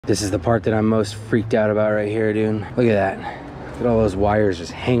This is the part that I'm most freaked out about right here, dude. Look at that. Look at all those wires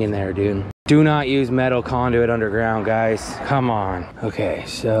just hanging there, dude. Do not use metal conduit underground, guys. Come on. Okay,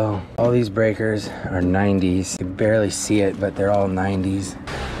 so all these breakers are 90s. You can barely see it, but they're all 90s.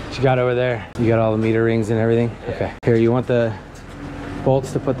 What you got over there? You got all the meter rings and everything? Okay. Here, you want the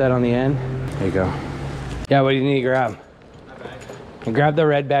bolts to put that on the end? There you go. Yeah, what do you need to grab? My bag. And grab the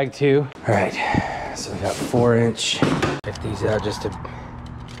red bag too. All right, so we got 4-inch. Check these out just to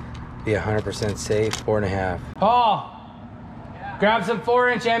be 100% safe. 4.5. Paul! Grab some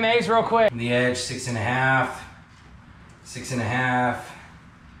 4-inch MAs real quick. The edge, 6.5, 6.5,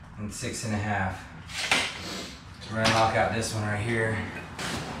 and 6.5. So we're gonna knock out this one right here.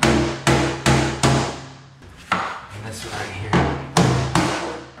 And this one right here.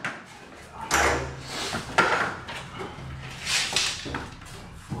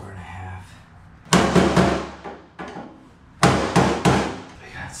 4.5. We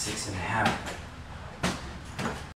got 6.5.